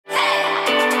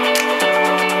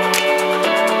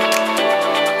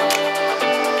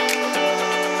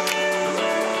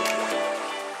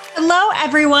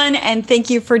everyone, and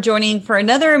thank you for joining for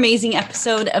another amazing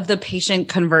episode of the Patient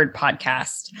Convert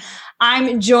podcast.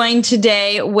 I'm joined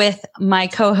today with my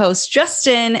co-host,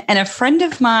 Justin, and a friend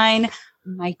of mine,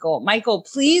 Michael. Michael,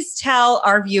 please tell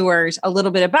our viewers a little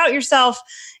bit about yourself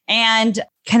and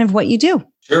kind of what you do.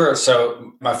 Sure.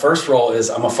 So my first role is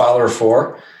I'm a father of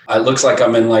four. It looks like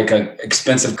I'm in like an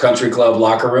expensive country club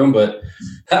locker room, but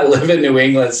I live in New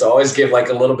England. So I always give like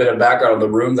a little bit of background on the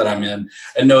room that I'm in.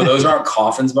 And no, those aren't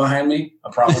coffins behind me.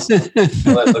 I promise.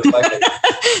 Well, it looks like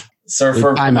it. So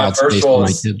for my first role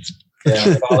is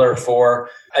father of four.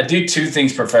 I do two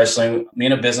things professionally. Me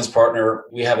and a business partner,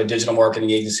 we have a digital marketing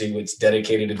agency which is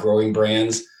dedicated to growing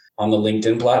brands on the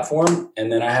LinkedIn platform.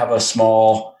 And then I have a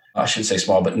small, I shouldn't say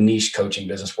small, but niche coaching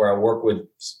business where I work with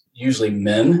usually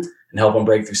men and help them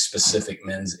break through specific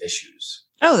men's issues.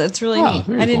 Oh, that's really neat.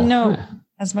 I didn't know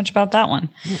as much about that one.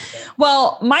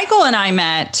 Well, Michael and I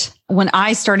met when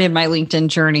I started my LinkedIn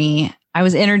journey. I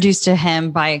was introduced to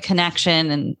him by a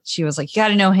connection, and she was like, you got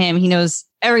to know him. He knows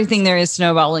everything there is to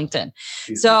know about LinkedIn.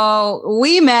 So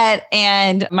we met,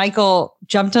 and Michael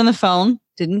jumped on the phone,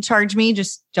 didn't charge me,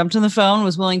 just jumped on the phone,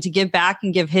 was willing to give back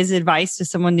and give his advice to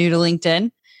someone new to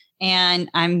LinkedIn. And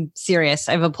I'm serious.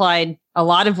 I've applied a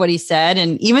lot of what he said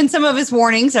and even some of his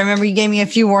warnings. I remember he gave me a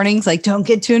few warnings, like don't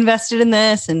get too invested in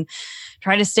this and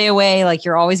try to stay away. Like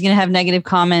you're always going to have negative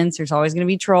comments. There's always going to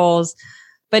be trolls,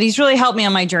 but he's really helped me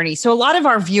on my journey. So a lot of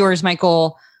our viewers,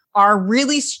 Michael, are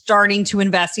really starting to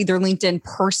invest either LinkedIn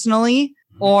personally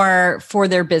or for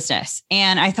their business.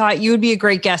 And I thought you would be a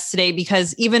great guest today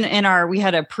because even in we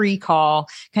had a pre-call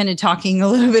kind of talking a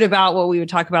little bit about what we would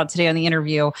talk about today on the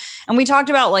interview. And we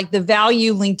talked about like the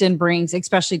value LinkedIn brings,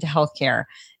 especially to healthcare,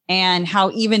 and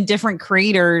how even different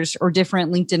creators or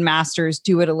different LinkedIn masters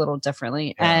do it a little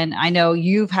differently. Yeah. And I know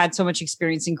you've had so much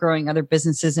experience in growing other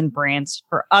businesses and brands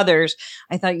for others.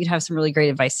 I thought you'd have some really great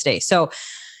advice today. So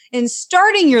in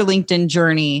starting your LinkedIn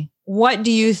journey, what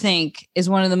do you think is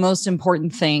one of the most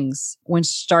important things when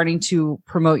starting to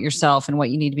promote yourself and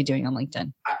what you need to be doing on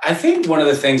LinkedIn? I think one of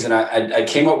the things, and I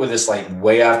came up with this like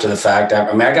way after the fact.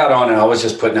 I got on and I was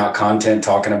just putting out content,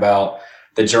 talking about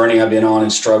the journey I've been on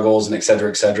and struggles and et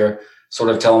cetera, sort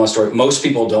of telling my story. Most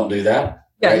people don't do that.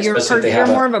 Yeah, right? You're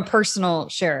more of a personal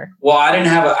sharer. Well, I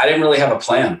didn't really have a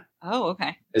plan. Oh,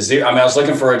 okay. I was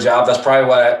looking for a job. That's probably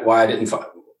why I didn't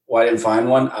find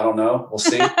one. I don't know. We'll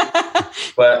see.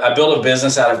 But I built a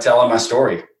business out of telling my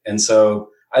story. And so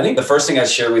I think the first thing I'd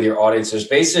share with your audience is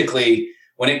basically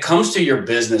when it comes to your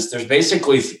business, there's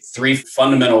basically three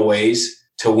fundamental ways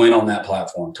to win on that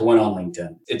platform, to win on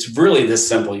LinkedIn. It's really this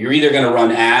simple. You're either going to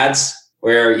run ads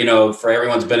where, for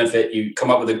everyone's benefit, you come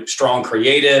up with a strong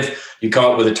creative, you come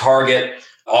up with a target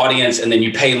audience, and then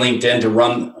you pay LinkedIn to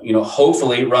run,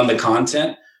 hopefully run the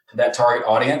content to that target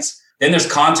audience. Then there's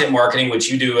content marketing,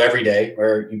 which you do every day,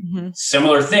 where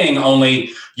similar thing,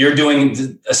 only you're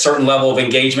doing a certain level of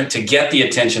engagement to get the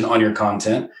attention on your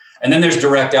content. And then there's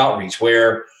direct outreach,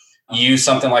 where you use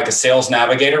something like a Sales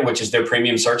Navigator, which is their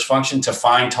premium search function, to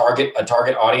find a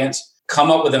target audience,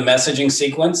 come up with a messaging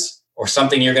sequence or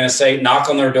something you're going to say, knock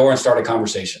on their door and start a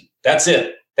conversation. That's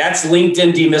it. That's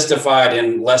LinkedIn demystified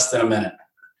in less than a minute.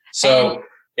 So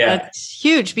yeah. That's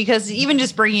huge because even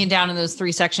just bringing it down in those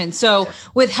three sections. So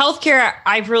with healthcare,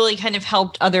 I've really kind of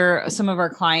helped some of our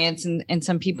clients and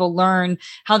some people learn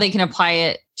how they can apply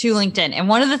it to LinkedIn. And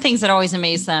one of the things that always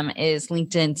amazes them is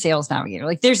LinkedIn Sales Navigator.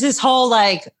 Like there's this whole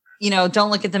don't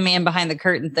look at the man behind the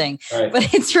curtain thing, right.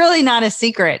 But it's really not a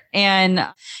secret. And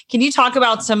can you talk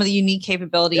about some of the unique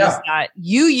capabilities that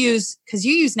you use? Because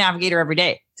you use Navigator every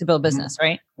day to build business,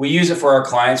 right? We use it for our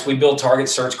clients. We build target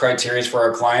search criteria for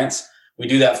our clients. We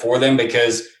do that for them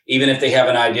because even if they have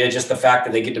an idea, just the fact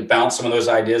that they get to bounce some of those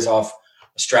ideas off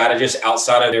strategists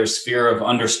outside of their sphere of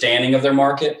understanding of their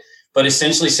market. But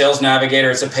essentially Sales Navigator,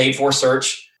 it's a paid for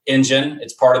search engine.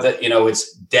 It's part of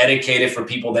it's dedicated for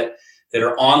people that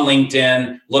are on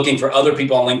LinkedIn, looking for other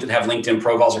people on LinkedIn have LinkedIn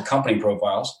profiles or company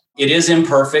profiles. It is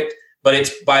imperfect, but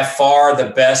it's by far the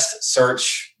best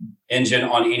search engine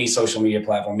on any social media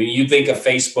platform. I mean, you think of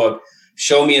Facebook,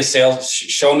 show me a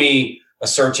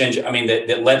search engine,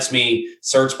 that lets me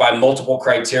search by multiple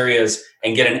criterias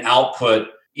and get an output.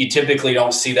 You typically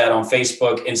don't see that on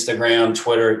Facebook, Instagram,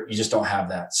 Twitter. You just don't have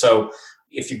that. So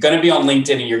if you're going to be on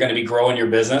LinkedIn and you're going to be growing your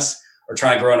business or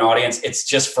trying to grow an audience, it's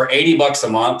just for $80 a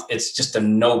month. It's just a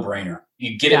no-brainer.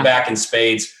 You get it back in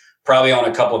spades, probably on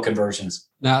a couple of conversions.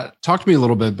 Now, talk to me a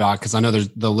little bit about, because I know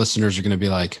the listeners are going to be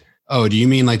like, oh, do you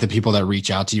mean like the people that reach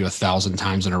out to you 1,000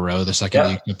 times in a row the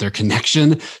second you get their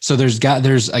connection? So there's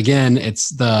again, it's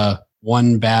the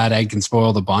one bad egg can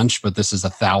spoil the bunch, but this is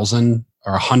 1,000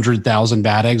 or 100,000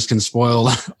 bad eggs can spoil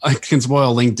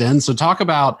LinkedIn. So talk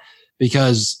about,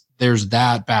 because there's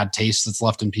that bad taste that's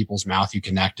left in people's mouth. You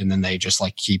connect and then they just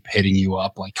like keep hitting you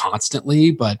up like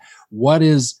constantly. But what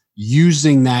is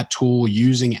using that tool,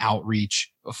 using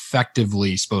outreach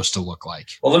effectively supposed to look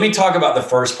like? Well, let me talk about the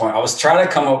first point. I was trying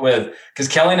to come up with, because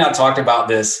Kelly and I talked about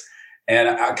this, and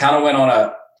I kind of went on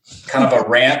a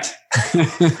rant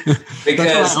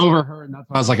because I overheard, and that's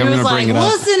why I was like, I'm going to bring it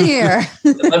up. Listen here.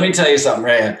 Let me tell you something,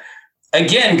 Ray.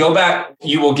 Again, go back.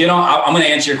 You will get on. I'm going to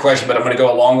answer your question, but I'm going to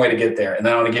go a long way to get there. And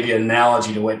then I want to give you an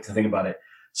analogy to think about it.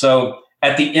 So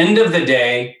at the end of the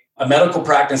day, a medical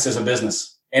practice is a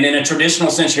business. And in a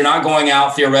traditional sense, you're not going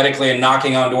out theoretically and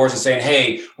knocking on doors and saying,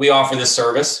 hey, we offer this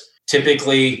service.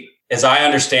 Typically, as I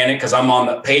understand it, because I'm on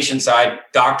the patient side,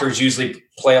 doctors usually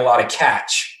play a lot of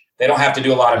catch. They don't have to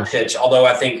do a lot of pitch. Although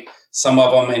I think some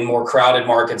of them in more crowded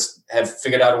markets have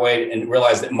figured out a way and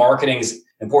realized that marketing is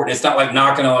important. It's not like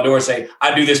knocking on the door and say,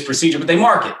 I do this procedure, but they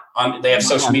market. They have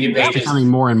social media pages. It's becoming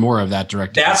more and more of that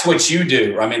direct. That's what you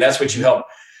do. I mean, that's what you help.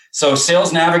 So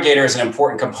Sales Navigator is an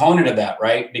important component of that,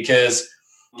 right? Because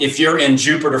if you're in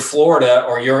Jupiter, Florida,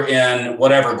 or you're in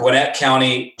whatever, Gwinnett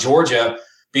County, Georgia,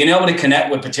 being able to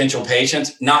connect with potential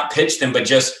patients, not pitch them, but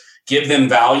just give them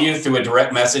value through a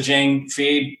direct messaging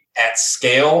feed at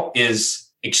scale is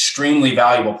extremely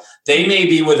valuable. They may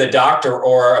be with a doctor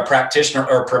or a practitioner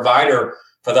or a provider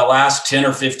for the last 10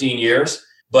 or 15 years,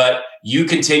 but you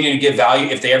continue to give value.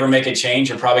 If they ever make a change,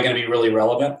 you're probably going to be really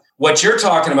relevant. What you're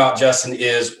talking about, Justin,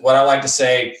 is what I like to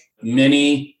say,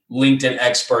 many LinkedIn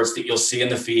experts that you'll see in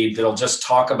the feed that'll just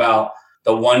talk about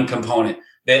the one component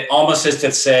that almost is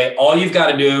to say, all you've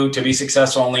got to do to be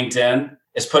successful on LinkedIn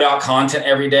is put out content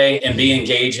every day and be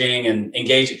engaging and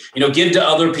engage, give to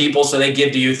other people so they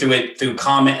give to you through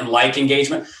comment and like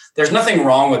engagement. There's nothing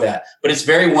wrong with that, but it's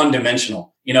very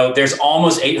one-dimensional. There's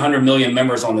almost 800 million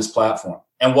members on this platform.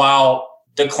 And while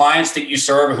the clients that you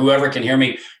serve or whoever can hear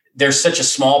me, there's such a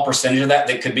small percentage of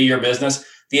that could be your business.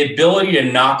 The ability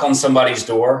to knock on somebody's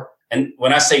door, and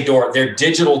when I say door, their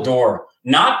digital door,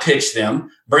 not pitch them,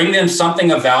 bring them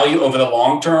something of value over the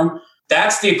long term.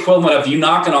 That's the equivalent of you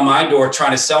knocking on my door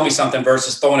trying to sell me something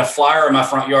versus throwing a flyer in my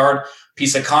front yard,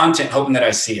 piece of content, hoping that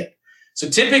I see it. So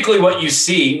typically what you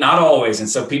see, not always, and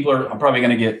so I'm probably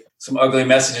going to get some ugly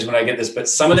messages when I get this, but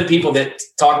some of the people that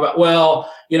talk about,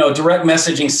 direct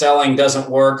messaging selling doesn't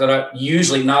work,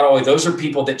 usually, not always, those are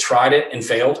people that tried it and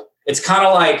failed. It's kind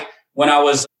of like when I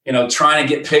was, trying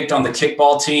to get picked on the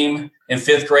kickball team in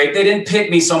 5th grade. They didn't pick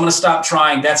me, so I'm going to stop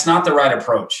trying. That's not the right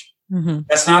approach. Mm-hmm.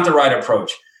 That's not the right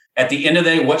approach. At the end of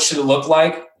the day, what should it look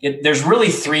like? There's really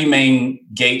 3 main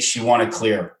gates you want to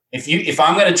clear. If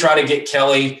I'm going to try to get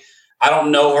Kelly, I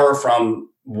don't know her from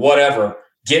whatever,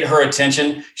 get her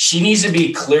attention, she needs to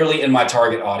be clearly in my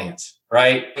target audience,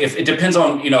 right? If it depends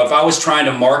on, if I was trying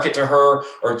to market to her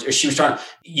or she was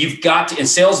you've got to, in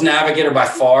Sales Navigator by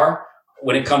far,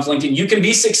 when it comes to LinkedIn, you can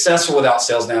be successful without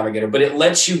Sales Navigator, but it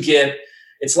lets you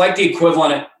it's like the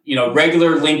equivalent of,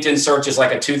 regular LinkedIn search is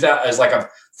like a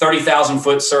 30,000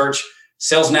 foot search.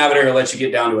 Sales Navigator lets you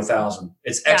get down to 1,000.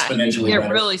 It's exponentially better.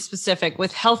 They're really specific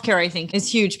with healthcare. I think is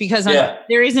huge because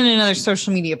there isn't another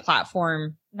social media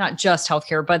platform, not just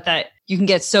healthcare, but that you can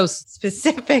get so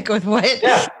specific with what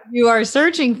you are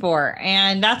searching for.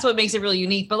 And that's what makes it really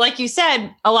unique. But like you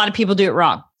said, a lot of people do it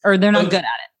wrong or they're not good at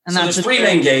it. And so there's 3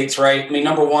 main gates, right? I mean,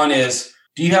 number one is,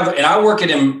 do you have, and I work it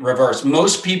in reverse.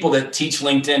 Most people that teach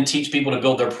LinkedIn teach people to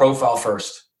build their profile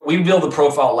first. We build the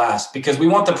profile last because we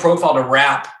want the profile to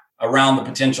wrap around the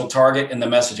potential target and the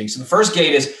messaging. So the first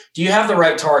gate is, do you have the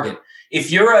right target? If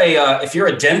you're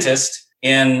a dentist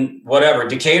in whatever,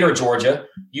 Decatur, Georgia,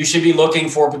 you should be looking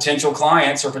for potential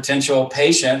clients or potential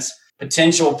patients,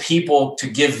 potential people to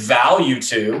give value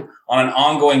to on an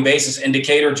ongoing basis in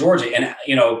Decatur, Georgia, and,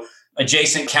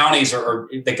 adjacent counties or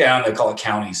they call it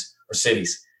counties or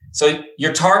cities. So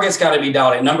your target's got to be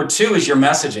dialed in. Number 2 is your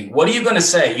messaging. What are you going to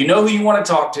say? You know who you want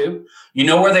to talk to. You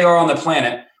know where they are on the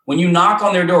planet. When you knock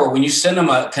on their door, when you send them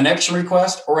a connection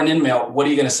request or an email, what are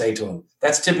you going to say to them?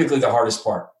 That's typically the hardest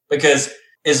part because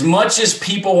as much as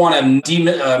people want to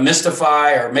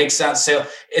demystify or make sense,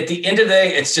 at the end of the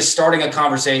day, it's just starting a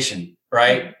conversation,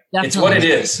 right? Definitely. It's what it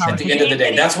is at the end of the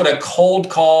day. That's what a cold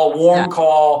call, warm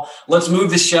call, let's move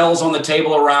the shells on the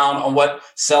table around on what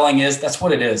selling is. That's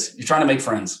what it is. You're trying to make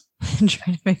friends. And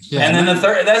then the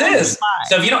third, that is.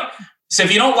 So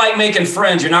if you don't like making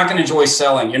friends, you're not going to enjoy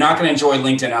selling. You're not going to enjoy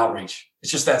LinkedIn outreach.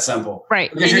 It's just that simple.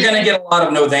 Right. Because you're going to get a lot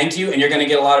of no thank you and you're going to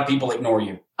get a lot of people ignore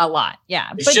you. A lot.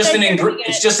 Yeah. It's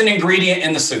just an ingredient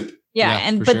in the soup.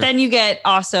 Yeah. But then you get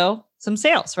also some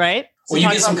sales, right? Well, you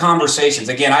get some conversations.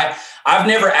 Again, I've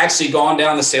never actually gone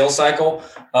down the sales cycle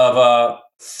of a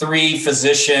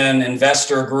 3-physician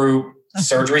investor group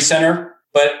surgery center,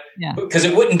 but because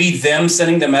it wouldn't be them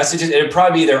sending the messages, it would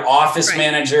probably be their office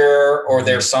manager or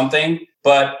their something.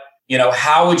 But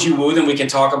how would you woo them? We can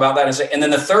talk about that. And then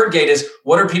the third gate is,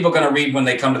 what are people going to read when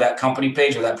they come to that company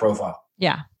page or that profile?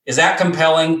 Yeah. Is that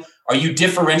compelling? Are you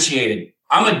differentiated?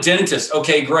 I'm a dentist.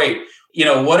 Okay, great.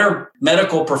 What are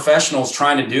medical professionals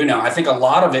trying to do now? I think a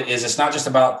lot of it is, it's not just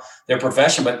about their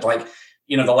profession, but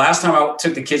the last time I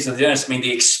took the kids to the dentist,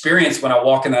 the experience when I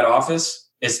walk in that office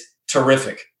is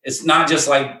terrific. It's not just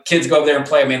like kids go up there and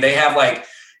play. They have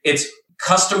it's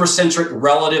customer-centric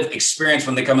relative experience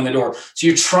when they come in the door. So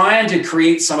you're trying to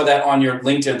create some of that on your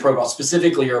LinkedIn profile,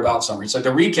 specifically your about summary. So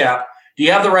to recap, do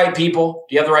you have the right people?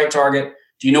 Do you have the right target?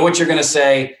 Do you know what you're going to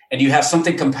say? And do you have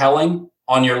something compelling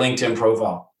on your LinkedIn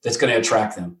profile that's going to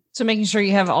attract them? So making sure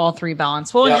you have all three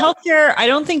balanced. Well, in healthcare, I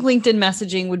don't think LinkedIn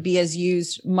messaging would be as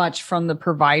used much from the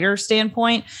provider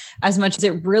standpoint, as much as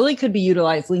it really could be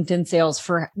utilized LinkedIn sales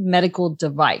for medical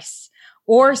device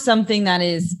or something that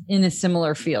is in a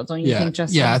similar field. Don't you think,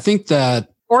 Justin? Yeah, I think that.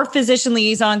 Or physician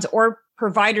liaisons or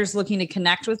providers looking to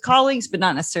connect with colleagues, but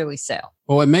not necessarily sale.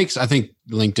 Well, it makes, I think,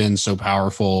 LinkedIn so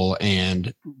powerful,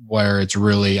 and where it's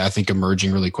really, I think,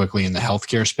 emerging really quickly in the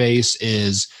healthcare space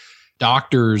is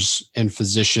doctors and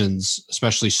physicians,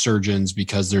 especially surgeons,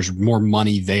 because there's more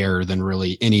money there than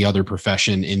really any other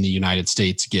profession in the United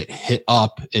States, get hit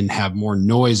up and have more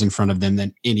noise in front of them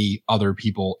than any other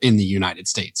people in the United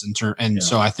States.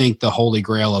 So I think the holy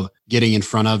grail of getting in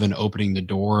front of and opening the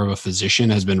door of a physician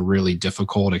has been really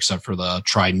difficult, except for the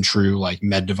tried and true, like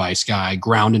med device guy,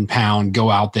 ground and pound,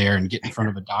 go out there and get in front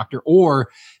of a doctor,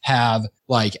 or have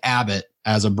like Abbott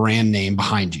as a brand name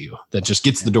behind you that just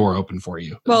gets the door open for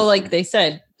you. Well, like they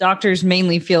said, doctors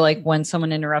mainly feel like when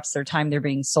someone interrupts their time, they're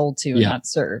being sold to and not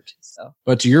served. So,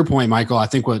 but to your point, Michael, I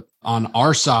think what on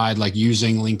our side, like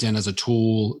using LinkedIn as a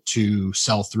tool to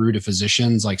sell through to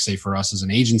physicians, like say for us as an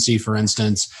agency, for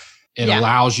instance, it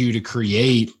allows you to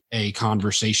create a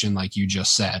conversation like you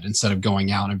just said, instead of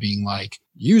going out and being like,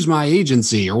 use my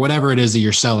agency or whatever it is that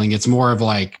you're selling. It's more of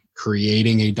like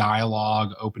creating a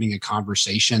dialogue, opening a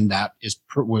conversation that is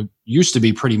what used to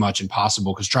be pretty much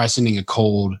impossible, because try sending a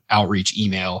cold outreach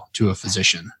email to a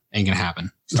physician. Ain't gonna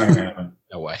happen. It's not gonna happen.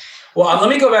 No way. Well, let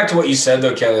me go back to what you said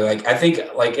though, Kelly. I think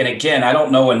and again, I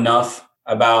don't know enough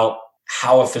about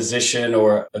how a physician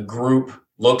or a group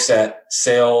looks at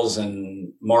sales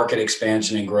and market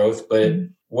expansion and growth, but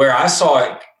where I saw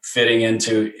it fitting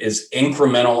into is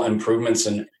incremental improvements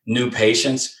in new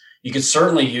patients. You could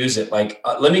certainly use it.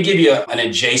 Let me give you an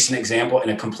adjacent example in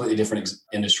a completely different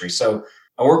industry. So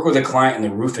I work with a client in the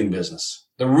roofing business.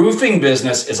 The roofing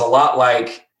business is a lot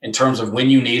like, in terms of when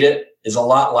you need it, is a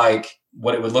lot like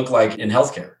what it would look like in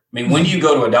healthcare. When you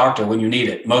go to a doctor, when you need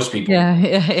it, most people.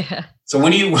 Yeah. So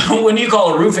when you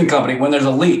call a roofing company, when there's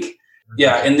a leak.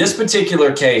 Yeah. In this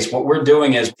particular case, what we're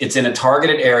doing is it's in a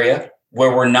targeted area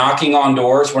where we're knocking on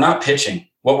doors. We're not pitching.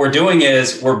 What we're doing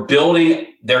is we're building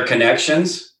their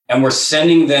connections, and we're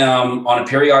sending them on a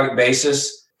periodic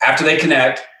basis, after they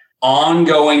connect,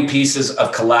 ongoing pieces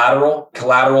of collateral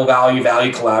value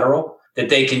collateral that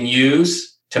they can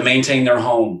use to maintain their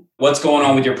home. What's going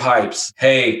on with your pipes?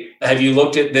 Hey, have you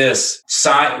looked at this?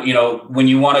 When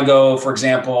you want to go, for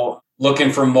example,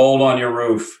 looking for mold on your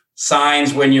roof,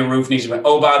 signs when your roof needs to be,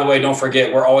 oh, by the way, don't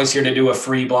forget, we're always here to do a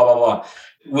free blah, blah, blah.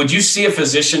 Would you see a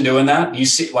physician doing that? You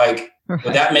see,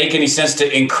 would that make any sense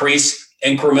to increase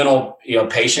incremental,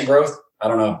 patient growth? I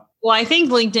don't know. Well, I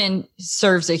think LinkedIn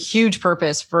serves a huge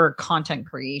purpose for content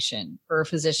creation for a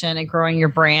physician and growing your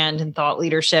brand and thought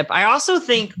leadership. I also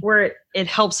think where it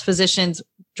helps physicians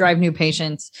drive new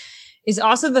patients is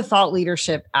also the thought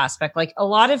leadership aspect. Like a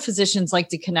lot of physicians like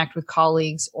to connect with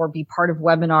colleagues or be part of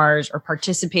webinars or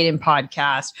participate in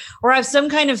podcasts or have some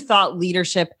kind of thought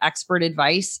leadership expert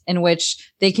advice in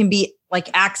which they can be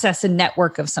access a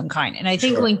network of some kind. And I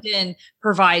think LinkedIn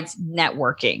provides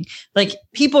networking.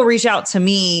 People reach out to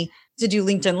me to do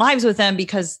LinkedIn lives with them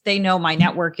because they know my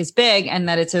network is big and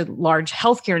that it's a large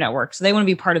healthcare network. So they want to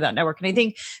be part of that network. And I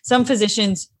think some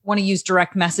physicians want to use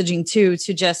direct messaging too,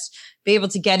 to just be able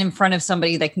to get in front of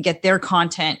somebody that can get their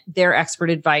content, their expert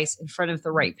advice in front of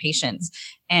the right patients.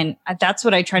 And that's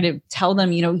what I try to tell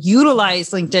them,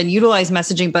 utilize LinkedIn, utilize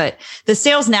messaging, but the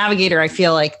sales navigator, I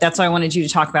feel like that's why I wanted you to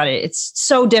talk about it. It's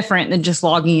so different than just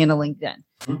logging into LinkedIn.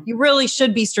 You really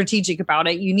should be strategic about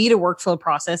it. You need a workflow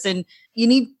process and you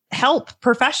need help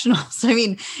professionals. I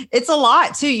mean, it's a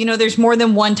lot too. You know, there's more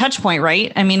than one touch point,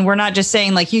 right? I mean, we're not just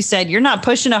saying, like you said, you're not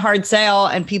pushing a hard sale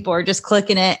and people are just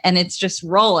clicking it and it's just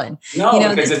rolling. No, you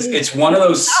know, because it's one of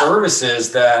those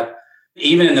services that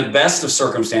even in the best of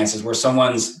circumstances where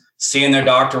someone's seeing their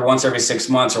doctor once every 6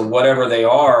 months or whatever they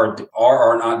are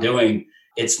not doing,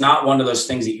 it's not one of those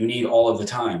things that you need all of the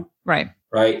time. Right.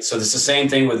 Right. So it's the same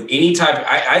thing with any type.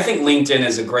 I think LinkedIn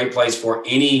is a great place for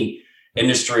any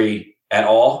industry at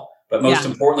all, but most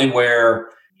importantly, where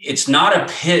it's not a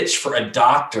pitch for a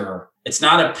doctor. It's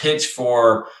not a pitch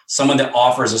for someone that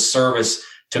offers a service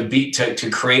to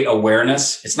create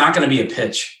awareness. It's not going to be a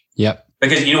pitch. Yep.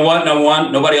 Because you know what?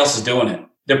 Nobody else is doing it.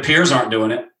 Their peers aren't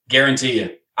doing it. Guarantee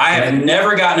you. I have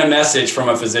never gotten a message from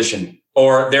a physician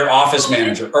or their office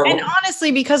manager. And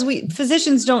honestly, because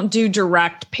physicians don't do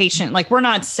direct patient, like we're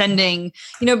not sending,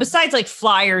 you know, besides like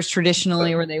flyers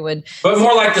traditionally where they would. But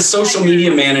more like the social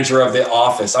media manager of the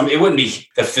office. I mean, it wouldn't be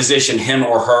the physician, him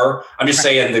or her. I'm just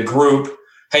saying the group,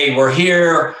 hey, we're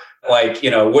here. Like,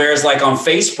 you know, whereas like on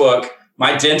Facebook,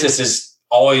 my dentist is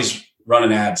always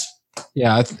running ads.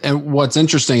 Yeah. And what's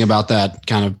interesting about that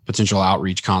kind of potential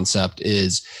outreach concept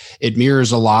is it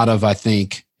mirrors a lot of, I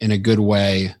think, in a good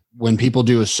way, when people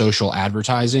do a social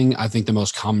advertising, I think the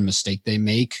most common mistake they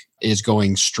make is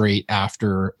going straight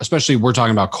after, especially we're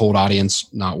talking about cold audience,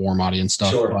 not warm audience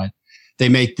stuff, but they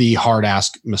make the hard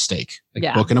ask mistake.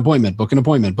 Like book an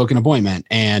appointment.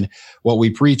 And what we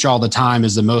preach all the time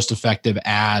is the most effective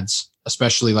ads,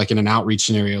 especially like in an outreach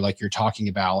scenario, like you're talking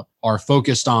about, are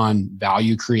focused on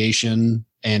value creation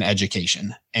and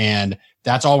education. And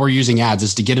that's all we're using ads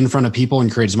is to get in front of people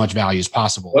and create as much value as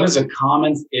possible. What is a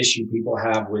common issue people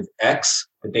have with X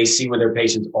that they see with their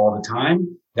patients all the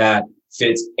time that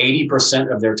fits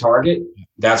 80% of their target?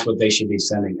 That's what they should be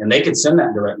sending. And they could send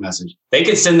that direct message. They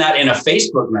could send that in a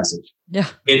Facebook message. Yeah.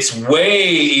 It's way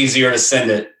easier to send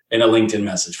it in a LinkedIn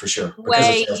message for sure.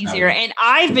 Way easier. And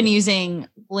I've been using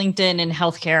LinkedIn in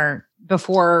healthcare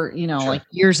before, you know, like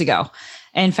years ago,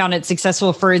 and found it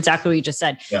successful for exactly what you just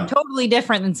said. Yeah. Totally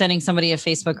different than sending somebody a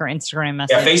Facebook or Instagram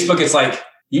message. Yeah, Facebook is like,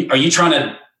 are you trying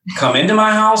to come into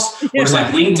my house? Or it's like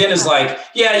LinkedIn is like,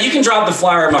 yeah, you can drop the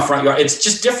flyer in my front yard. It's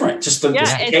just different. Just the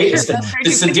cadence.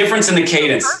 It's the difference in the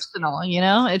cadence. Personal, you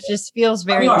know, it just feels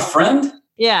very. Are you my friend?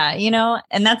 Yeah, you know,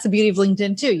 and that's the beauty of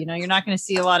LinkedIn too. You know, you're not going to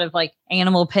see a lot of like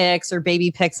animal pics or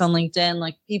baby pics on LinkedIn.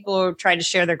 Like people try to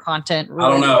share their content. Really.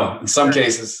 I don't know. In some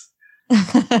cases.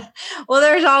 Well,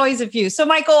 there's always a few. So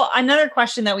Michael, another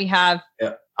question that we have,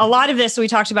 a lot of this, we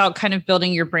talked about kind of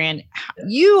building your brand.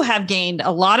 You have gained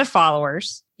a lot of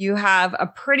followers. You have a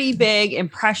pretty big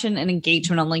impression and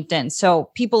engagement on LinkedIn.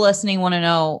 So people listening want to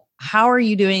know, how are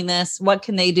you doing this? What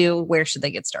can they do? Where should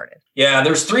they get started? Yeah,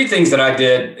 there's 3 things that I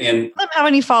did in. How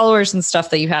many followers and stuff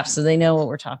that you have so they know what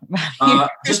we're talking about?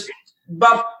 Just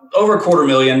about over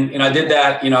 250,000. And I did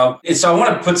that, you know, and so I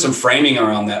want to put some framing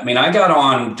around that. I mean, I got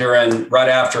on right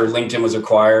after LinkedIn was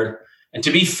acquired. And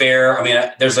to be fair, I mean,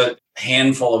 there's a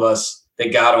handful of us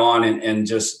that got on and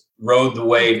just rode the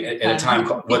wave at a time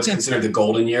what's considered the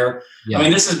golden year. Yeah. I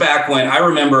mean, this is back when I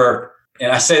remember,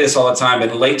 and I say this all the time, but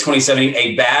in late 2017,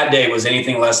 a bad day was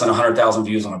anything less than 100,000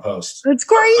 views on a post. That's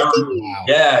crazy.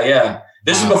 Yeah.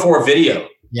 This is before video.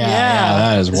 Yeah,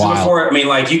 that is wild. Before, I mean,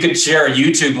 like you could share a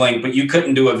YouTube link, but you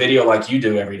couldn't do a video like you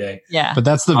do every day. Yeah. But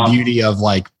that's the beauty of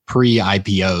like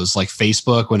pre-IPOs, like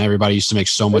Facebook, when everybody used to make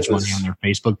so much money on their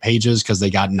Facebook pages because they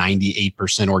got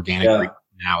 98% organic. Yeah.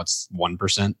 Now it's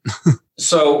 1%.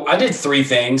 So I did 3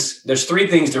 things. There's 3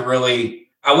 things to really,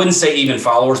 I wouldn't say even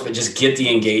followers, but just get the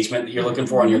engagement that you're looking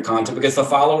for on your content, because the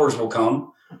followers will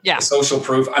come. Yeah. The social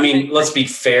proof. I mean, let's be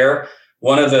fair.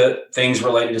 One of the things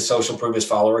related to social proof is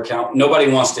follower count. Nobody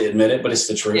wants to admit it, but it's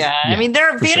the truth. Yeah. I mean,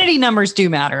 their vanity numbers do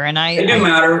matter. And they do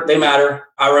matter. They matter.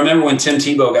 I remember when Tim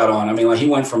Tebow got on, I mean, like he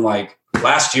went from like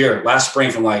last spring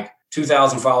from like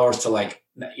 2,000 followers to like,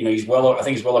 you know, I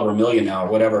think he's well over 1 million now or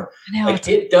whatever. Like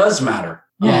it does matter.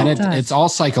 Yeah. And it's all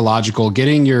psychological.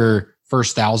 Getting your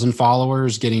first 1,000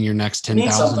 followers, getting your next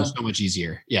 10,000 is so much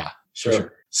easier. Yeah.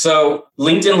 Sure. So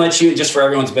LinkedIn lets you, just for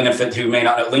everyone's benefit who may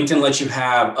not know, LinkedIn lets you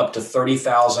have up to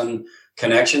 30,000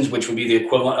 connections, which would be the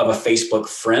equivalent of a Facebook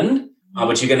friend,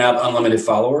 but you can have unlimited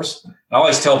followers. I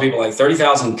always tell people like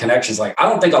 30,000 connections. Like, I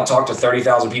don't think I'll talk to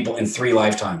 30,000 people in 3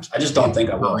 lifetimes. I just don't think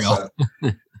I will. So,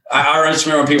 I just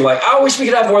remember people like, I wish we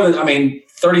could have more than,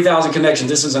 30,000 connections.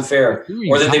 This isn't fair.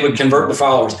 Or that they would convert to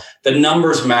followers. The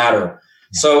numbers matter.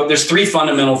 So there's 3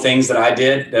 fundamental things that I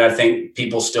did that I think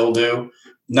people still do.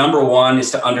 Number 1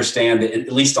 is to understand that at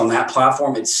least on that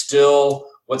platform, it's still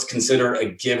what's considered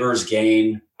a giver's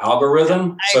gain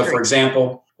algorithm. So for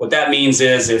example, what that means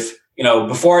is if,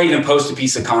 before I even post a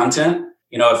piece of content,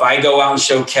 if I go out and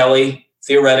show Kelly,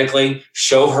 theoretically,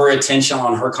 show her attention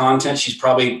on her content, she's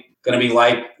probably going to be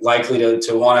likely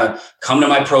to want to come to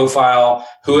my profile.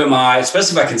 Who am I?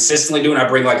 Especially if I consistently do and I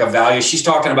bring like a value. She's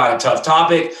talking about a tough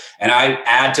topic and I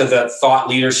add to the thought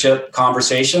leadership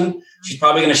conversation. She's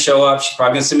probably going to show up. She's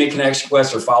probably going to send me a connection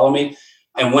request or follow me.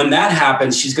 And when that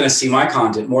happens, she's going to see my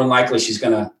content. More than likely, she's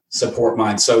going to support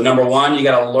mine. So number one, you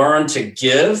got to learn to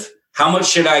give. How much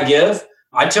should I give?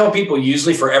 I tell people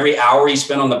usually for every hour you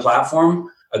spend on the platform,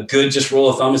 a good just rule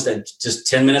of thumb is that just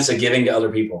 10 minutes of giving to other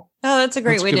people. Oh, that's a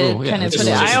great way to kind of put it.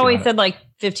 I always said like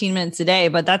 15 minutes a day,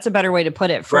 but that's a better way to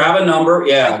put it. Grab a number.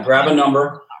 Yeah. Grab a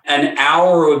number. An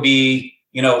hour would be,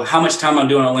 how much time I'm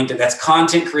doing on LinkedIn. That's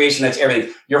content creation. That's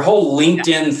everything. Your whole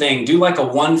LinkedIn thing, do like a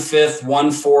 1/5,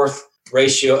 1/4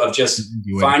 ratio of just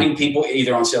finding people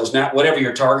either on SalesNet, whatever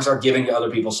your targets are, giving to other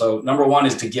people. So number one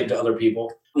is to give to other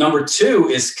people. Number two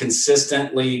is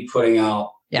consistently putting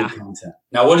out good content.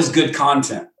 Now, what is good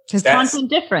content? Because content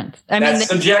different. That's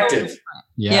subjective.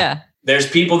 Yeah. There's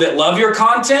people that love your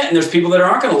content and there's people that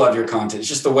aren't going to love your content. It's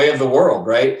just the way of the world,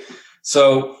 right?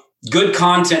 So good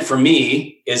content for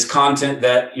me is content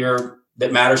that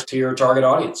matters to your target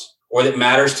audience or that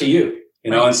matters to you,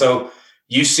 and so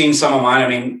you've seen some of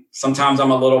mine. Sometimes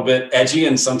I'm a little bit edgy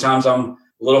and sometimes I'm a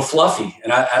little fluffy.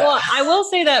 And I will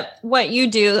say that what you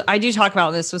do, I do talk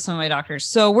about this with some of my doctors.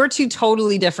 So we're two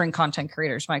totally different content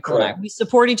creators, Michael and I. We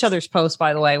support each other's posts,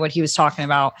 by the way, what he was talking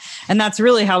about. And that's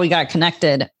really how we got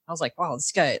connected. I was like, wow,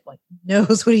 this guy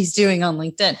knows what he's doing on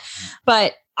LinkedIn.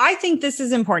 But I think this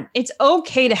is important. It's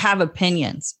okay to have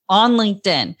opinions on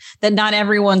LinkedIn that not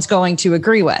everyone's going to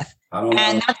agree with.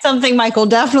 And that's something Michael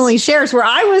definitely shares, where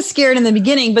I was scared in the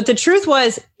beginning, but the truth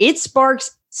was it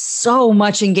sparks so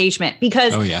much engagement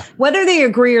because whether they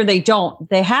agree or they don't,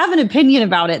 they have an opinion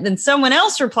about it. Then someone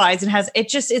else replies and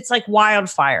it's like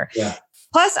wildfire. Yeah.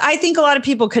 Plus, I think a lot of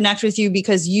people connect with you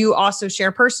because you also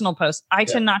share personal posts. I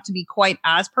tend not to be quite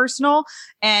as personal.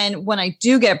 And when I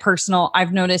do get personal,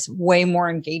 I've noticed way more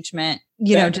engagement,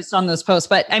 just on those posts.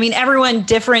 But everyone,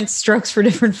 different strokes for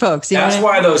different folks. That's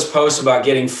why those posts about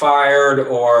getting fired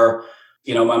or,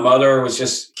 my mother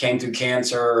came through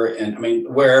cancer and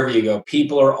wherever you go,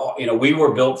 people are, we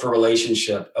were built for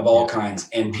relationship of all kinds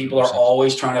and people are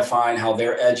always trying to find how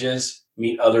their edges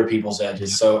meet other people's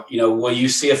edges. So, will you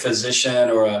see a physician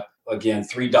or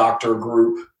 3-doctor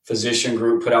group, physician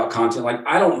group put out content?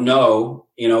 I don't know,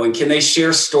 and can they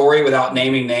share story without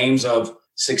naming names of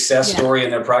success story in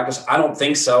their practice? I don't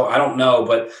think so. I don't know.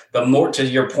 But the more, to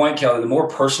your point, Kelly, the more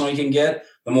personal you can get,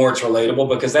 the more it's relatable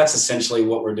because that's essentially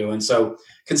what we're doing. So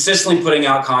consistently putting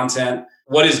out content.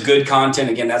 What is good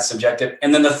content? Again, that's subjective.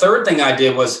 And then the third thing I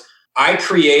did was I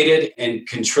created and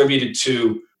contributed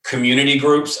to community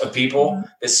groups of people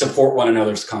that support one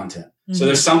another's content. Mm-hmm. So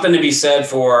there's something to be said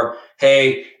for,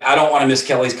 hey, I don't want to miss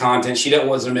Kelly's content. She doesn't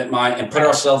want to admit mine, and put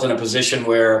ourselves in a position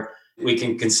where we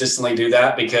can consistently do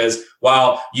that. Because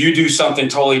while you do something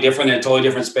totally different in a totally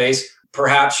different space,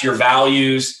 perhaps your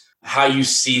values, how you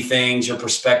see things, your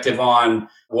perspective on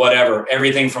whatever,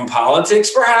 everything from politics,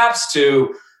 perhaps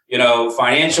to,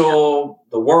 financial,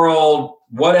 the world,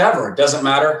 whatever, it doesn't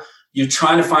matter. You're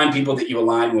trying to find people that you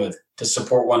align with to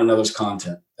support one another's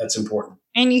content. That's important.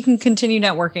 And you can continue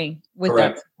networking with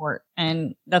that support.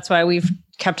 And that's why we've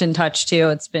kept in touch too.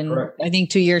 It's been, I think,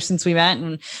 2 years since we met,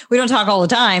 and we don't talk all the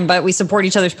time, but we support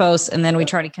each other's posts and then we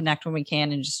try to connect when we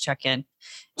can and just check in.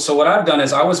 So what I've done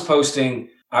is I was posting,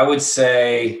 I would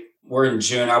say we're in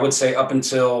June. I would say up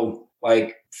until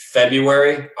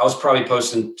February, I was probably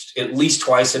posting at least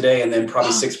twice a day. And then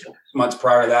probably 6 months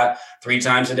prior to that, 3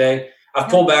 times a day. I've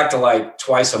pulled back to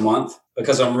twice a month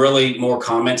because I'm really more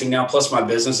commenting now. Plus my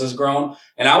business has grown.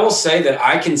 And I will say that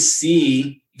I can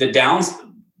see the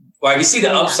I can see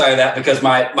the upside of that because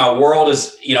my world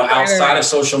is, outside of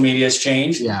social media has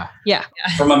changed. Yeah. Yeah.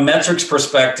 From a metrics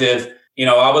perspective,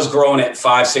 I was growing at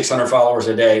 500-600 followers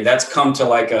a day. That's come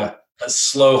to a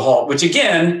slow halt, which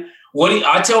again,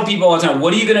 I tell people all the time,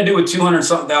 what are you going to do with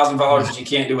 200-something thousand followers that you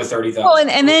can't do with 30,000? Well,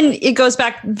 and then it goes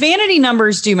back, vanity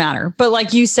numbers do matter. But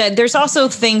like you said, there's also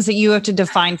things that you have to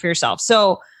define for yourself.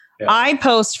 So I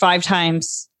post 5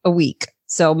 times a week.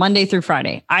 So Monday through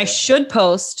Friday. I should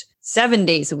post 7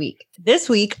 days a week. This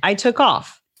week I took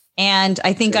off and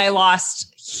I think I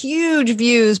lost huge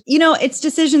views. It's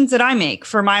decisions that I make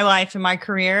for my life and my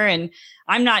career. And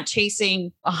I'm not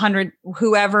chasing 100,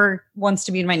 whoever wants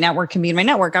to be in my network can be in my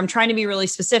network. I'm trying to be really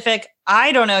specific.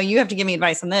 I don't know. You have to give me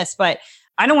advice on this, but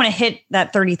I don't want to hit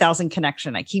that 30,000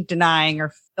 connection. I keep denying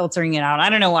or filtering it out. I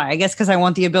don't know why. I guess because I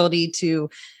want the ability to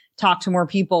talk to more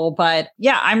people. But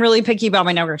yeah, I'm really picky about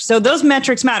my numbers. So those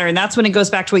metrics matter. And that's when it goes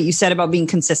back to what you said about being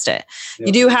consistent. Yep.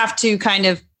 You do have to kind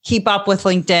of keep up with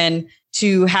LinkedIn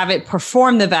to have it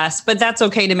perform the best, but that's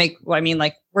okay to make,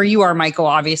 like where you are, Michael,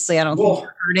 obviously, I don't think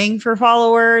you're hurting for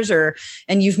followers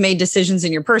and you've made decisions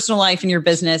in your personal life and your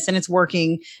business and it's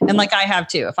working. And like I have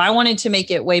too, if I wanted to make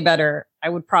it way better, I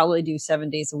would probably do 7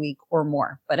 days a week or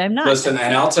more, but I'm not. Listen,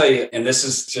 and I'll tell you, and this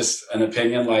is just an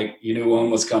opinion, like you knew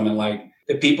one was coming, like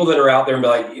the people that are out there and be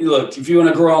like, look, if you want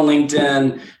to grow on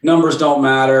LinkedIn, numbers don't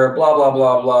matter, blah, blah,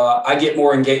 blah, blah. I get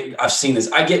more engagement. I've seen this.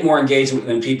 I get more engagement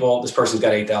than people. This person's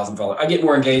got 8,000 followers. I get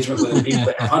more engagement with people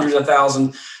that have hundreds of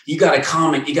thousands. You got to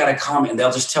comment. And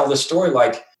they'll just tell this story.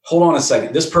 Like, hold on a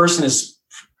second. This person is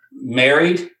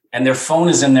married and their phone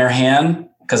is in their hand.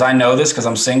 Cause I know this, cause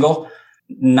I'm single,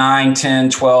 9,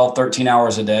 10, 12, 13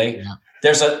 hours a day.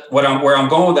 Yeah. Where I'm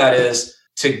going with that is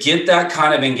to get that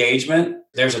kind of engagement.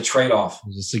 There's a trade-off.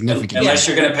 There's a significant unless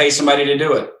you're going to pay somebody to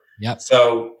do it. Yep.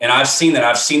 So, and I've seen that.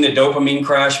 I've seen the dopamine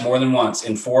crash more than once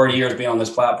in 4 years being on this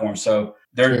platform. So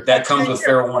that comes with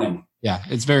fair warning. Yeah,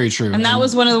 it's very true. And that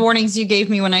was one of the warnings you gave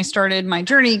me when I started my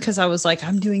journey, because I was like,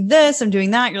 I'm doing this, I'm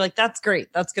doing that. You're like, that's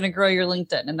great. That's going to grow your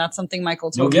LinkedIn. And that's something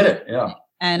Michael told me. You'll get it. Yeah.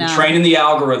 And you're training the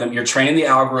algorithm. You're training the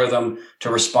algorithm to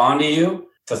respond to you,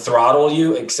 to throttle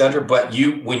you, et cetera. But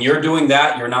when you're doing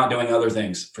that, you're not doing other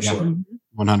things for sure.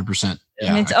 100%.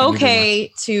 Yeah, and it's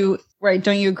okay to, right?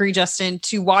 Don't you agree, Justin,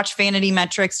 to watch vanity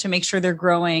metrics to make sure they're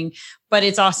growing, but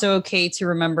it's also okay to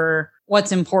remember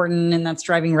what's important, and that's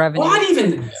driving revenue. Well,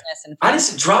 I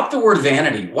just drop the word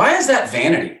vanity. Why is that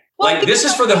vanity? Well, like this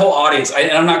is for the whole audience.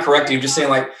 And I'm not correcting you. I'm just saying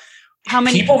like how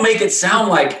many people make it sound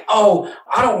like, oh,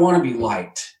 I don't want to be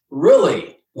liked.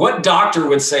 Really? What doctor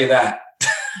would say that?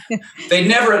 They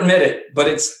never admit it,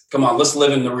 but come on, let's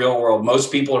live in the real world.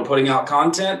 Most people are putting out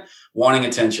content wanting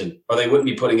attention, or they wouldn't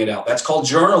be putting it out. That's called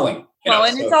journaling.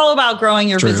 It's all about growing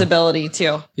your visibility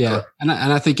too. Yeah. And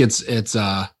I think it's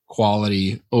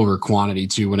quality over quantity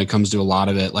too, when it comes to a lot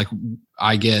of it. Like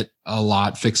I get a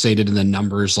lot fixated in the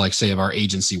numbers, like say of our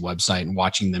agency website and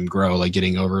watching them grow, like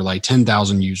getting over like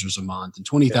 10,000 users a month and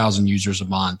 20,000 users a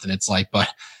month. And it's like, but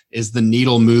is the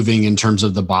needle moving in terms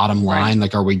of the bottom line? Right.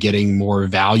 Like, are we getting more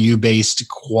value-based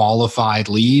qualified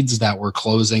leads that we're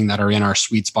closing that are in our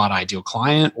sweet spot ideal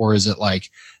client? Or is it like,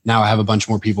 now I have a bunch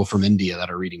more people from India that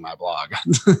are reading my blog?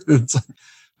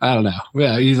 I don't know.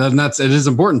 Yeah. And it is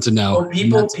important to know.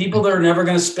 Well, people that are never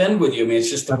going to spend with you. I mean, it's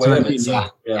just the way of it. Yeah.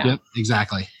 Yep,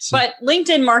 exactly. So, but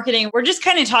LinkedIn marketing, we're just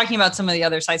kind of talking about some of the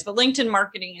other sites, but LinkedIn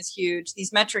marketing is huge.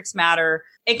 These metrics matter.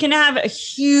 It can have a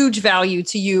huge value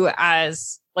to you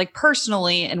as like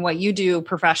personally and what you do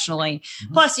professionally.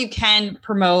 Mm-hmm. Plus you can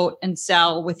promote and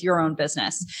sell with your own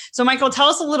business. So Michael, tell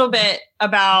us a little bit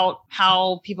about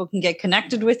how people can get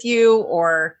connected with you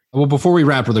Well, before we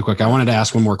wrap really quick, I wanted to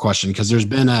ask one more question because there's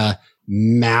been a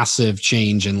massive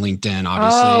change in LinkedIn,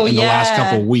 obviously, in the last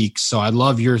couple of weeks. So I'd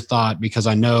love your thought because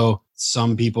I know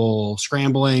some people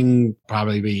scrambling,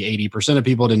 probably 80% of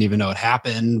people didn't even know it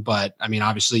happened. But I mean,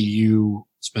 obviously you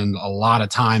spend a lot of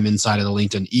time inside of the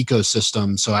LinkedIn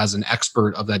ecosystem. So as an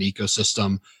expert of that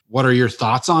ecosystem, what are your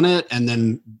thoughts on it? And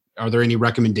then are there any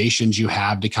recommendations you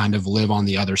have to kind of live on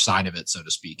the other side of it, so to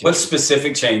speak? What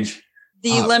specific change?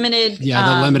 The limited,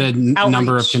 the limited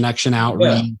number of connection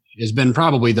outreach has been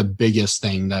probably the biggest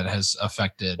thing that has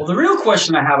affected. Well, the real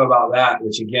question I have about that,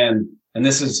 which again, and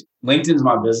this is LinkedIn's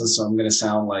my business, so I'm going to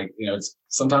sound like,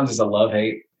 sometimes it's a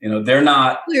love-hate. They're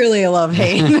not clearly a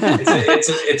love-hate.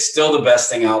 it's still the best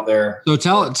thing out there. So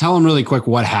tell them really quick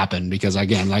what happened, because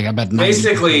again, like I bet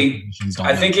basically,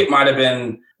 I think it might have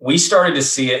been, we started to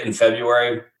see it in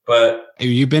February, but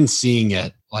you've been seeing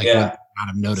it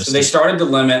I've noticed. So they started to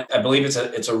limit. I believe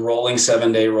it's a rolling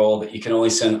 7-day roll that you can only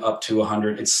send up to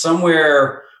 100. It's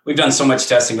somewhere, we've done so much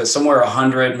testing, but somewhere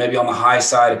 100, maybe on the high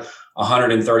side,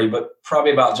 130, but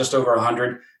probably about just over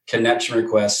 100 connection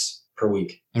requests per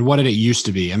week. And what did it used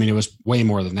to be? I mean, it was way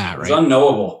more than that, right? It was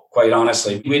unknowable, quite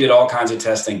honestly. We did all kinds of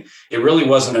testing. It really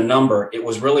wasn't a number. It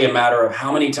was really a matter of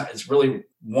how many times. It's really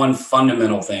one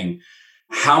fundamental thing.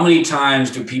 How many times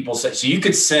do people say, so you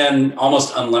could send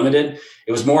almost unlimited.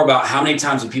 It was more about how many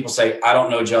times do people say, I don't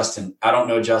know Justin. I don't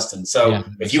know Justin. So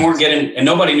if you weren't getting, and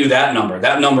nobody knew that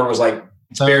number was like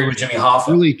buried with Jimmy Hoffa.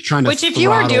 Really trying to Which if you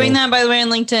were doing that, by the way, on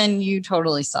LinkedIn, you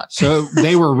totally suck. So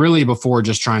they were really before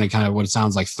just trying to kind of what it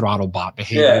sounds like throttle bot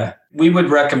behavior. Yeah. We would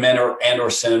recommend or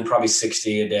send probably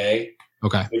 60 a day.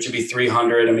 Okay. Which would be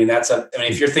 300. I mean,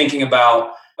 if you're thinking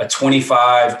about a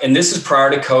 25, and this is prior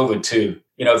to COVID too,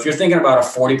 if you're thinking about a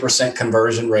 40%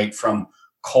 conversion rate from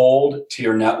cold to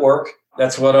your network,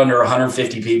 That's what, under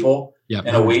 150 people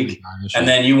in a week. And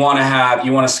then you want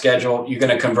to schedule, you're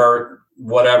going to convert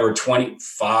whatever,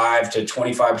 25 to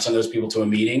 25% of those people to a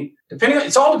meeting.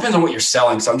 It all depends on what you're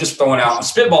selling. So I'm just I'm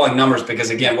spitballing numbers because,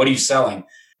 again, what are you selling?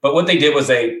 But what they did was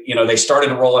they started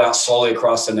to roll it out slowly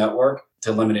across the network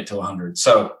to limit it to 100.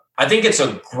 So I think it's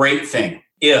a great thing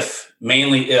if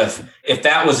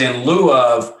that was in lieu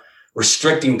of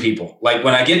restricting people. Like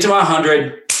when I get to my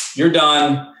 100, you're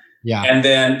done. Yeah. And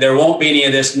then there won't be any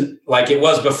of this like it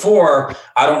was before.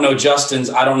 I don't know Justin.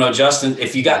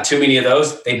 If you got too many of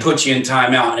those, they put you in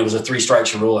timeout, and it was a 3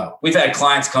 strikes rule out. We've had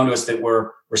clients come to us that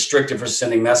were restricted for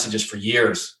sending messages for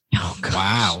years. Oh,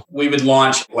 wow. We would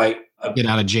launch like get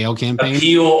out of jail campaign,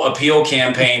 appeal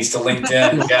campaigns to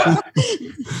LinkedIn. Yeah.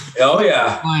 Oh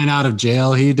yeah. Flying out of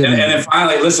jail. He didn't. And then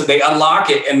finally, listen, they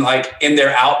unlock it, and like in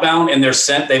their outbound, in their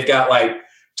sent, they've got like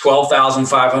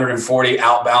 12,540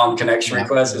 outbound connection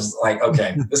requests. Is like,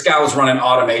 okay, this guy was running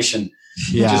automation,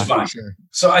 which is fine. Sure.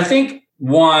 So I think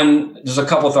there's a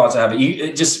couple of thoughts I have. To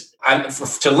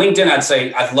LinkedIn, I'd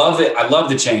say I love it. I love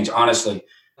the change, honestly.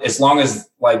 As long as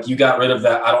like you got rid of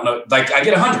that, I don't know. Like I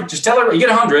get 100. Just tell her you get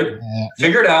 100.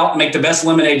 Figure it out. Make the best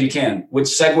lemonade you can. Which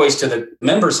segues to the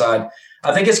member side.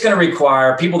 I think it's going to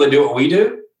require people that do what we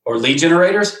do, or lead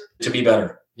generators, to be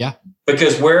better. Yeah.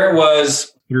 Because where it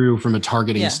was through from a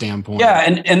targeting standpoint. Yeah.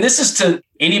 And this is to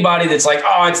anybody that's like,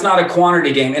 oh, it's not a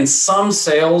quantity game. In some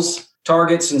sales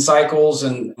targets and cycles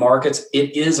and markets,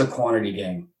 it is a quantity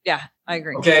game. Yeah, I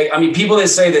agree. Okay. I mean, people that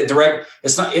say that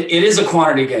it's not, it is a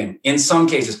quantity game in some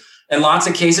cases. In lots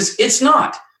of cases, it's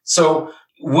not. So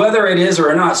whether it is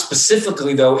or not,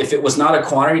 specifically though, if it was not a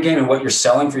quantity game and what you're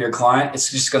selling for your client,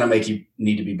 it's just going to make you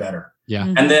need to be better.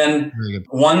 Yeah. And then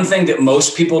one thing that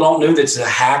most people don't know, that's a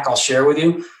hack I'll share with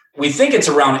you. We think it's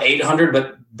around 800,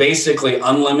 but basically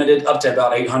unlimited, up to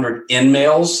about 800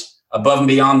 in-mails above and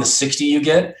beyond the 60 you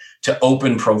get to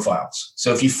open profiles.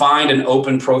 So if you find an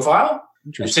open profile,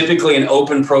 typically an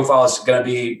open profile is going to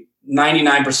be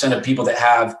 99% of people that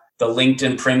have the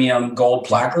LinkedIn Premium Gold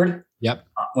placard. Yep.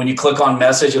 When you click on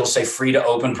message, it'll say free to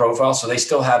open profile. So they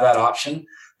still have that option.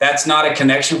 That's not a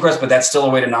connection request, but that's still a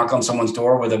way to knock on someone's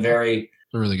door with a very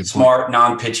really good smart,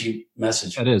 non-pitchy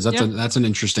message. That is. That's an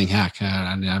interesting hack.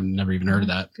 I've never even heard of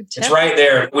that. It's right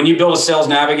there. When you build a sales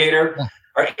navigator,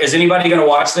 is anybody going to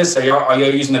watch this? Are you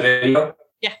using the video?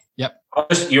 Yeah. Yep.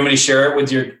 You want me to share it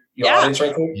with your audience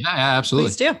right there? Yeah, absolutely.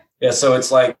 Please do. Yeah. So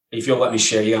it's like, if you'll let me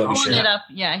share, let me share it up.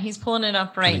 Yeah. He's pulling it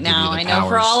up right now. I know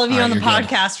for all of you on the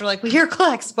podcast, we're like, we hear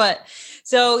clicks, but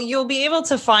so you'll be able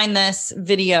to find this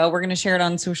video. We're going to share it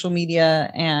on social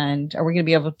media, and are we going to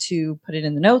be able to put it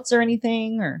in the notes or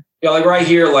anything, or? Yeah, like right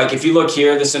here, like if you look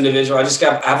here, this individual, I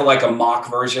have like a mock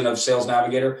version of Sales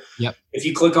Navigator. Yep. If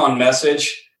you click on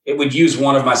message, it would use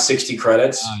one of my 60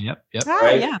 credits. Yep.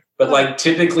 Right. Yeah. But like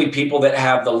typically people that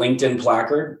have the LinkedIn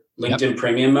placard, LinkedIn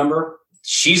Premium member,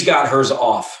 she's got hers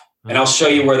off, and I'll show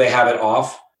you where they have it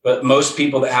off. But most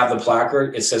people that have the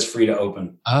placard, it says free to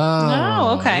open.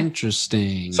 Oh, okay.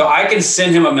 Interesting. So I can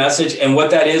send him a message. And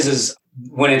what that is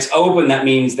when it's open, that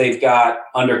means they've got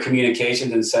under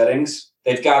communications and settings,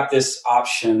 they've got this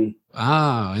option.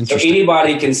 Oh, interesting. So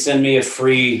anybody can send me a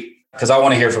free, because I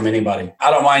want to hear from anybody. I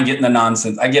don't mind getting the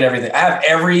nonsense. I get everything. I have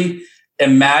every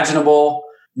imaginable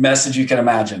message you can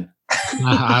imagine.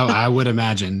 I would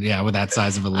imagine, with that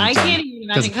size of a LinkedIn. I can't even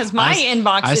imagine, because my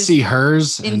inbox I see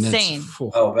hers insane.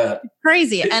 Oh, bet.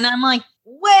 Crazy. And I'm like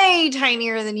way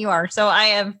tinier than you are. So I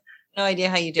have no idea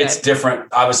how you do it. It's different,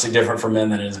 obviously different for men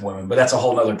than it is women, but that's a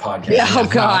whole nother podcast. Yeah, oh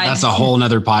God. That's a whole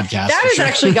nother podcast. That has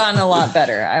actually gotten a lot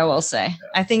better, I will say. Yeah.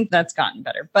 I think that's gotten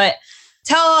better. But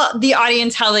tell the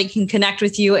audience how they can connect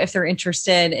with you if they're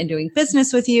interested in doing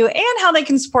business with you, and how they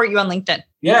can support you on LinkedIn.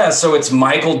 Yeah, so it's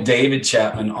Michael David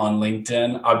Chapman on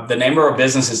LinkedIn. The name of our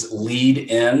business is Lead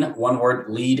In, one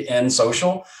word, Lead In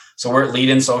Social. So we're at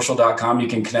leadinsocial.com. You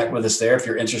can connect with us there if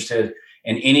you're interested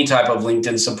in any type of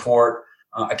LinkedIn support,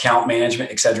 account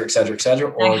management, et cetera, et cetera, et cetera.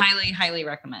 Or I highly, highly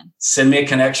recommend. Send me a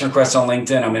connection request on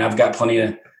LinkedIn. I mean, I've got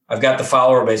the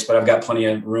follower base, but I've got plenty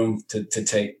of room to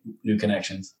take new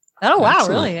connections. Oh, wow.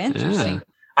 Excellent. Really interesting. Yeah.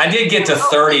 I did get to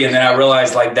 30, and then I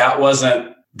realized like that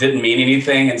didn't mean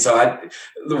anything. And so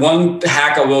the one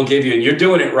hack I will give you, and you're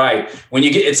doing it right. When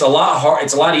you get, it's a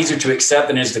lot easier to accept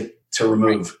than it is to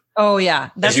remove. Oh yeah.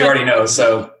 As you already know.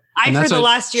 So for the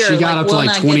last year, she got up to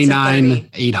like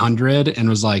 29,800 and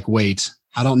was like, wait,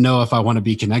 I don't know if I want to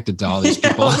be connected to all these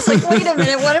people. I was like, wait a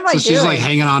minute, what am I doing? She's like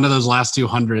hanging on to those last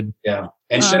 200. Yeah.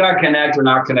 And should I connect or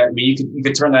not connect? I mean, you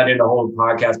could turn that into a whole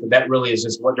podcast, but that really is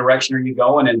just what direction are you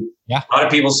going? And a lot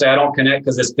of people say I don't connect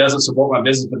because this doesn't support my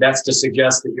business, but that's to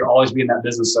suggest that you're always be in that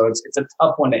business. So it's a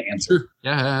tough one to answer.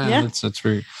 Yeah. That's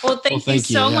very. Well, thank you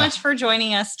so much for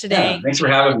joining us today. Yeah, thanks for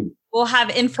having me. We'll have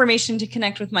information to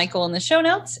connect with Michael in the show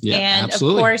notes. Yeah, and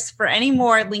absolutely. Of course, for any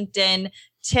more LinkedIn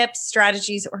tips,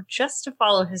 strategies, or just to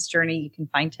follow his journey, you can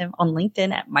find him on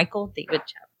LinkedIn at Michael David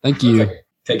Chow. Thank you. Okay.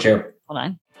 Take care. Hold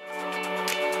on.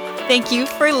 Thank you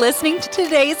for listening to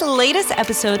today's latest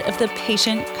episode of the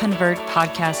Patient Convert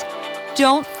podcast.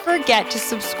 Don't forget to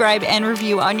subscribe and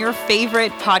review on your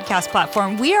favorite podcast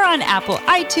platform. We are on Apple,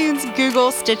 iTunes,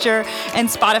 Google, Stitcher, and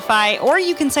Spotify, or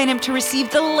you can sign up to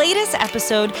receive the latest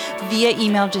episode via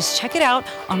email. Just check it out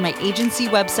on my agency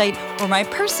website or my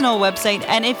personal website.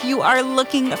 And if you are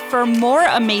looking for more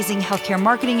amazing healthcare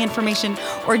marketing information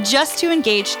or just to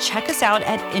engage, check us out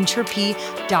at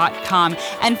Entropy.com.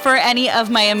 And for any of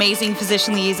my amazing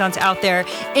physician liaisons out there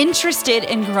interested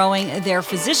in growing their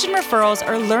physician referrals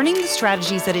or learning the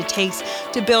strategies that it takes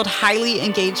to build highly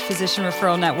engaged physician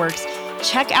referral networks,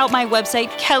 check out my website,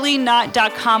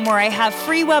 kellyknott.com, where I have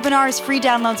free webinars, free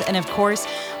downloads, and of course,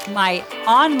 my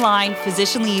online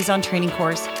physician liaison training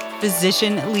course,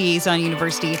 Physician Liaison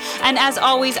University. And as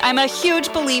always, I'm a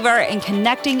huge believer in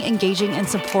connecting, engaging, and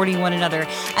supporting one another.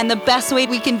 And the best way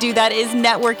we can do that is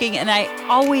networking. And I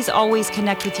always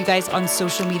connect with you guys on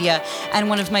social media. And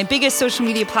one of my biggest social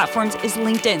media platforms is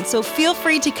LinkedIn. So feel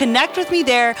free to connect with me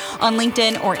there on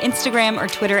LinkedIn or Instagram or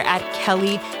Twitter at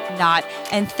Kelly Knott.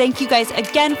 And thank you guys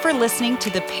again for listening to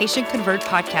the Patient Convert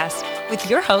podcast with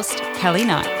your host, Kelly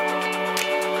Knott.